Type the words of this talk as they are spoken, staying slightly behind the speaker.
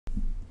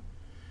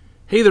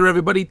Hey there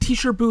everybody,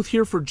 T-shirt booth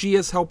here for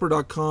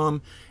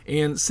GSHelper.com,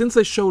 and since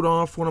I showed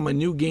off one of my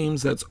new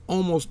games that's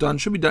almost done,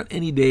 should be done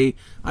any day,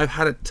 I've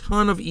had a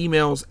ton of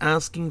emails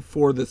asking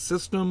for the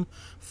system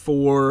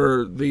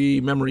for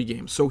the memory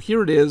game. So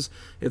here it is.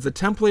 It's a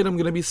template I'm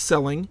going to be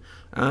selling,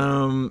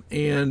 and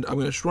I'm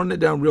going to just run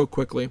it down real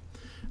quickly.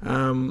 We're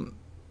going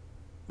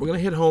to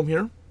hit home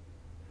here.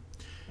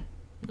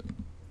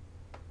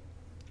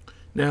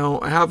 Now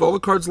I have all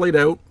the cards laid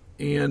out,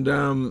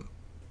 and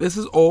this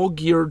is all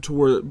geared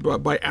toward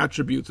by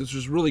attributes. It's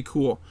just really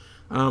cool.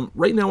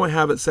 Right now I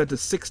have it set to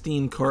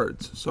 16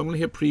 cards. So I'm going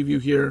to hit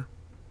preview here.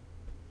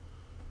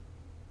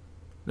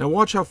 Now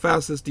watch how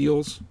fast this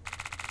deals.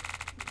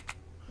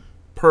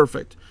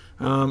 Perfect.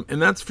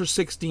 And that's for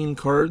 16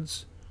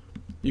 cards.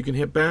 You can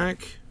hit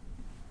back,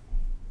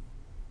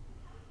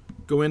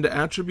 go into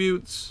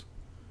attributes,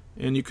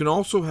 and you can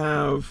also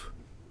have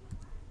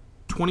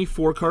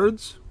 24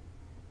 cards.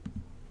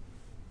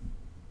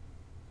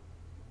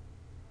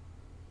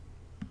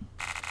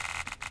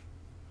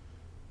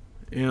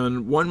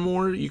 And one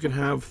more, you can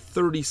have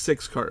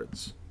 36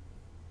 cards.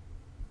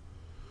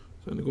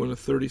 So I'm going to go into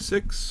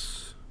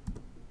 36.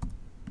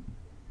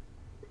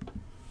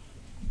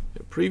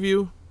 Hit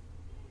preview.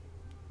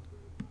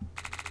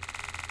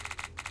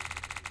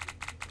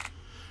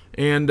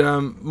 And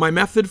my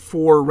method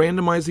for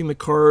randomizing the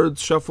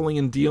cards, shuffling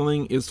and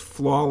dealing is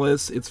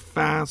flawless. It's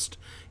fast,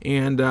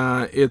 and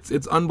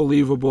it's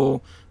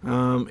unbelievable.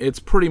 It's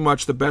pretty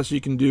much the best you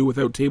can do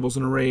without tables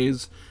and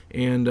arrays,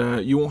 and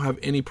you won't have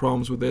any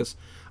problems with this.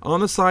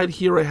 On the side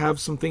here I have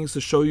some things to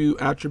show you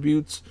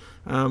attributes.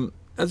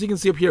 As you can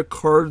see up here,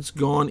 cards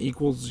gone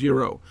equals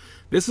 0.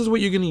 This is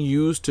what you're going to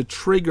use to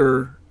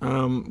trigger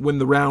when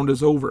the round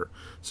is over.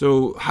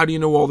 So how do you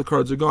know all the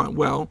cards are gone?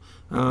 Well,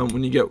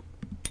 when you get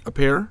a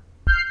pair,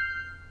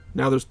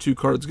 now there's 2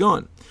 cards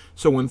gone.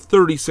 So when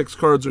 36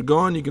 cards are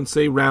gone, you can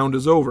say round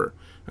is over,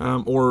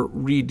 or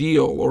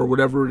redeal, or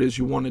whatever it is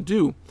you want to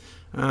do.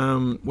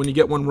 When you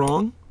get one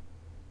wrong,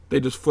 they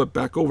just flip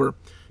back over.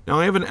 Now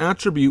I have an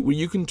attribute where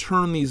you can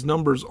turn these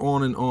numbers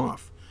on and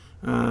off.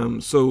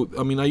 So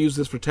I mean, I use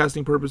this for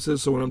testing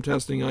purposes. So when I'm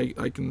testing,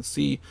 I can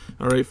see,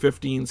 all right,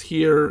 15's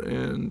here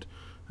and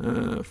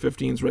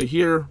 15's right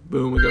here.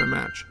 Boom, we got a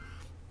match.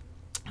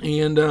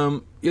 And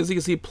as you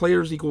can see,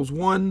 players equals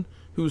 1,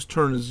 whose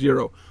turn is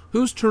 0.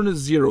 Whose turn is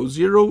 0?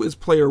 0 is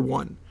player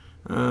 1.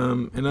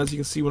 And as you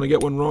can see, when I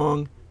get one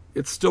wrong,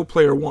 it's still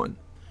player 1.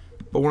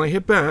 But when I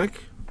hit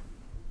back,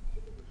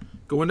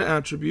 go into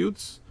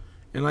attributes,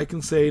 and I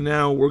can say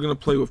now we're going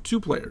to play with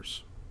 2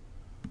 players.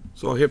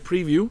 So I'll hit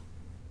preview,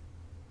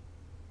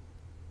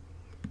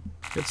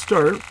 hit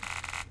start.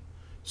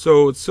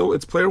 So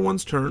it's player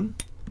 1's turn.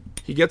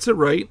 He gets it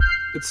right,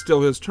 it's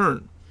still his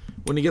turn.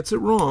 When he gets it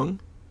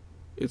wrong,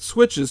 it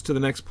switches to the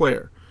next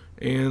player.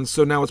 And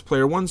so now it's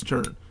player 1's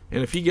turn.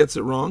 And if he gets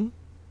it wrong,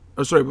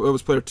 or sorry, it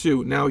was player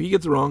 2. Now he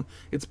gets it wrong,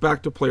 it's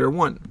back to player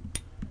 1.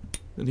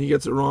 Then he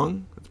gets it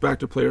wrong, it's back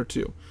to player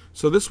 2.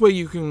 So this way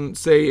you can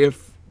say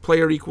if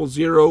player equals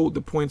 0,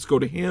 the points go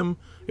to him.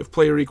 If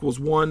player equals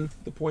 1,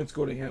 the points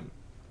go to him.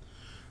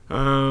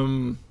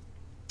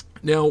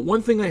 Now,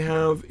 one thing I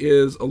have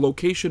is a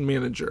location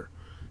manager.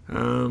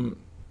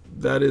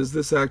 That is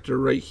this actor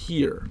right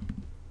here.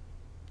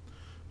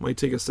 Might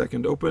take a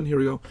second to open. Here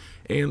we go.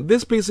 And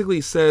this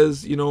basically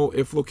says, you know,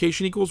 if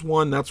location equals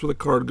 1, that's where the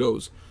card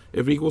goes.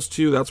 If it equals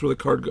 2, that's where the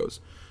card goes.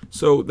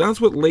 So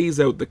that's what lays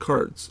out the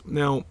cards.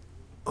 Now,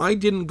 I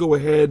didn't go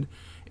ahead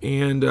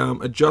and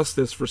adjust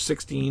this for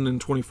 16 and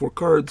 24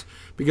 cards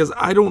because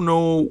I don't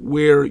know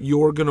where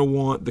you're going to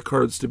want the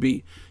cards to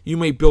be. You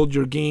may build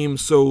your game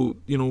so,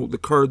 you know, the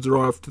cards are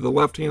off to the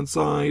left-hand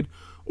side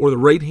or the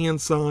right-hand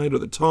side or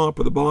the top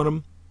or the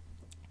bottom.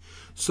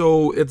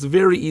 So it's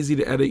very easy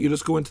to edit. You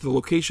just go into the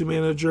location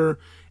manager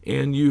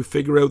and you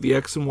figure out the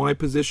X and Y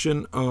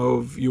position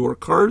of your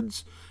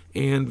cards,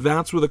 and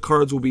that's where the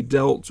cards will be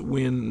dealt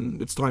when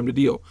it's time to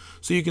deal.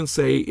 So you can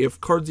say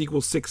if cards equal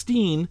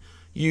 16,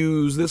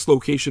 use this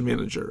location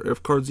manager.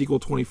 If cards equal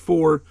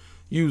 24,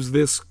 use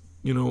this,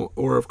 you know,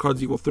 or if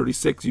cards equal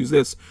 36, use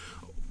this.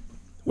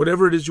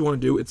 Whatever it is you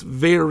want to do, it's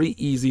very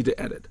easy to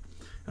edit.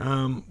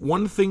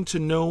 One thing to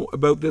know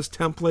about this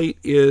template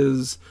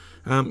is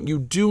you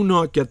do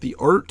not get the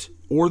art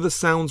or the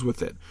sounds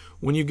with it.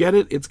 When you get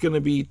it, it's going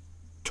to be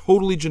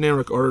totally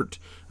generic art.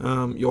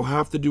 You'll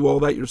have to do all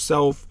that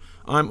yourself.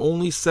 I'm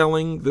only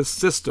selling the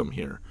system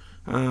here.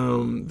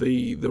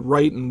 The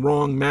right and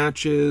wrong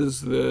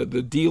matches, the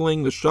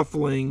dealing, the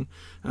shuffling.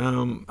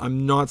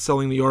 I'm not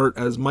selling the art,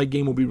 as my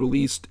game will be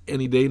released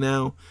any day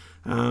now.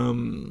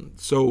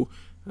 So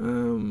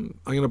I'm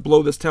going to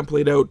blow this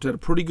template out at a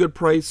pretty good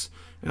price.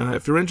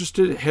 If you're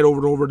interested, head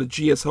over to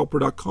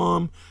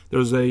GSHelper.com.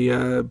 There's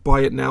a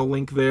buy it now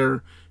link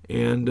there,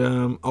 and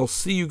I'll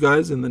see you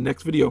guys in the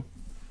next video.